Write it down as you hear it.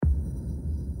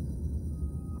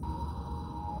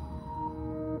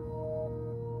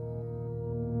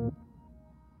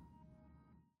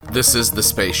This is The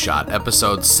Space Shot,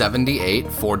 episode 78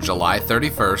 for July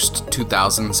 31st,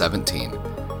 2017.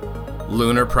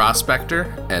 Lunar,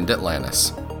 Prospector, and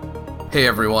Atlantis. Hey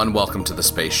everyone, welcome to The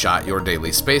Space Shot, your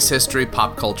daily space history,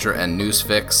 pop culture, and news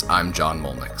fix. I'm John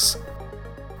Molnix.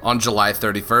 On July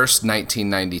 31st,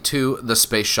 1992, the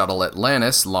space shuttle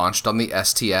Atlantis launched on the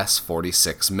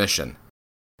STS-46 mission.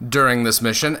 During this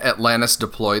mission, Atlantis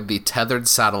deployed the tethered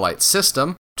satellite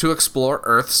system to explore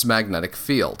Earth's magnetic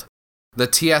field. The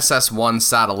TSS-1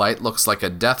 satellite looks like a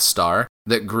Death Star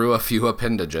that grew a few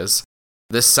appendages.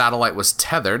 This satellite was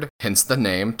tethered, hence the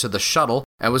name, to the shuttle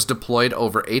and was deployed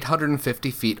over 850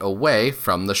 feet away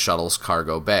from the shuttle's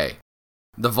cargo bay.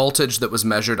 The voltage that was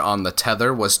measured on the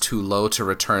tether was too low to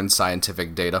return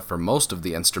scientific data for most of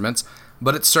the instruments,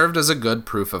 but it served as a good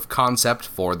proof of concept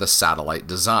for the satellite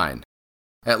design.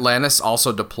 Atlantis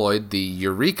also deployed the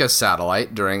Eureka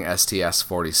satellite during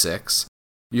STS-46.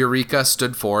 Eureka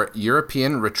stood for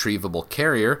European Retrievable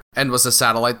Carrier and was a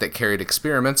satellite that carried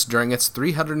experiments during its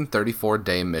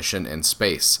 334-day mission in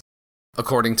space.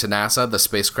 According to NASA, the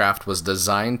spacecraft was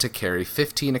designed to carry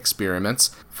 15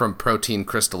 experiments, from protein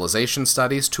crystallization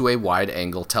studies to a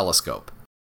wide-angle telescope.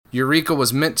 Eureka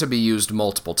was meant to be used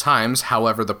multiple times,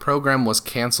 however the program was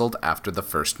canceled after the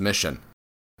first mission.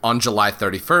 On July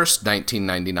 31st,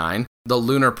 1999, the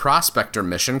Lunar Prospector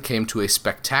mission came to a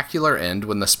spectacular end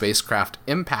when the spacecraft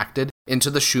impacted into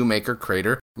the Shoemaker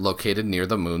crater located near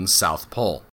the moon's south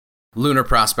pole. Lunar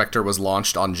Prospector was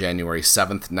launched on January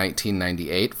 7,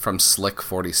 1998 from Slick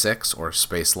 46, or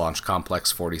Space Launch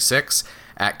Complex 46,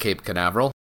 at Cape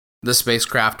Canaveral. The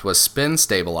spacecraft was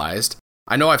spin-stabilized.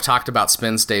 I know I've talked about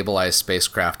spin-stabilized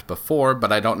spacecraft before,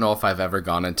 but I don't know if I've ever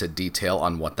gone into detail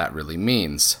on what that really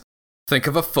means. Think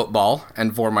of a football,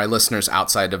 and for my listeners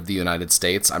outside of the United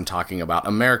States, I'm talking about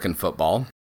American football.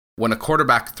 When a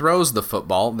quarterback throws the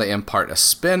football, they impart a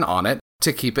spin on it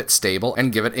to keep it stable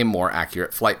and give it a more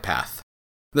accurate flight path.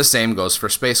 The same goes for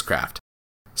spacecraft.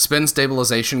 Spin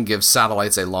stabilization gives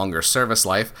satellites a longer service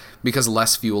life because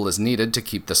less fuel is needed to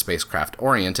keep the spacecraft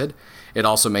oriented. It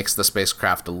also makes the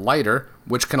spacecraft lighter,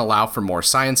 which can allow for more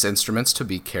science instruments to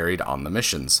be carried on the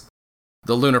missions.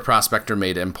 The Lunar Prospector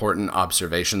made important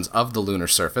observations of the lunar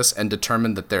surface and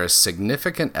determined that there is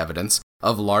significant evidence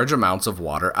of large amounts of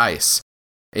water ice.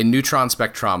 A neutron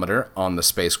spectrometer on the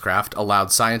spacecraft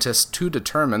allowed scientists to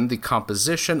determine the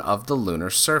composition of the lunar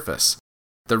surface.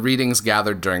 The readings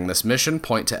gathered during this mission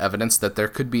point to evidence that there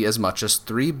could be as much as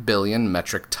 3 billion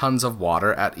metric tons of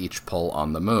water at each pole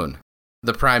on the moon.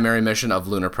 The primary mission of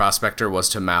Lunar Prospector was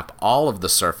to map all of the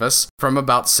surface from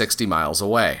about 60 miles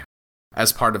away.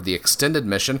 As part of the extended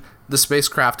mission, the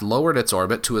spacecraft lowered its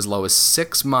orbit to as low as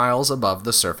 6 miles above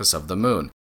the surface of the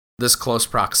moon. This close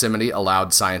proximity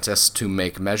allowed scientists to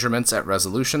make measurements at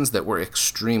resolutions that were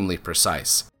extremely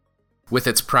precise. With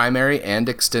its primary and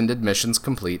extended missions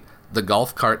complete, the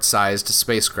golf cart-sized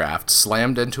spacecraft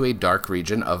slammed into a dark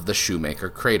region of the Shoemaker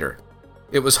crater.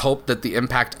 It was hoped that the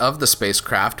impact of the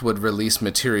spacecraft would release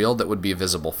material that would be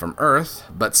visible from Earth,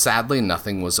 but sadly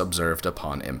nothing was observed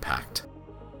upon impact.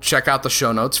 Check out the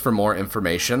show notes for more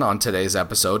information on today's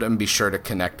episode and be sure to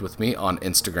connect with me on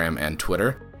Instagram and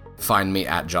Twitter. Find me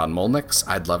at John Molnix.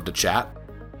 I'd love to chat.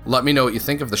 Let me know what you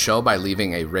think of the show by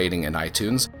leaving a rating in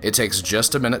iTunes. It takes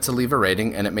just a minute to leave a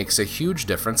rating, and it makes a huge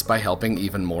difference by helping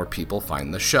even more people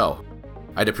find the show.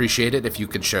 I'd appreciate it if you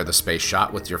could share the Space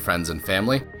Shot with your friends and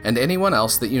family, and anyone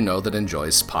else that you know that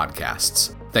enjoys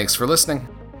podcasts. Thanks for listening.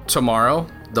 Tomorrow,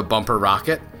 the bumper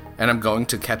rocket, and I'm going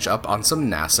to catch up on some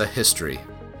NASA history.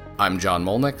 I'm John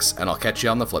Molnix, and I'll catch you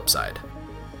on the flip side.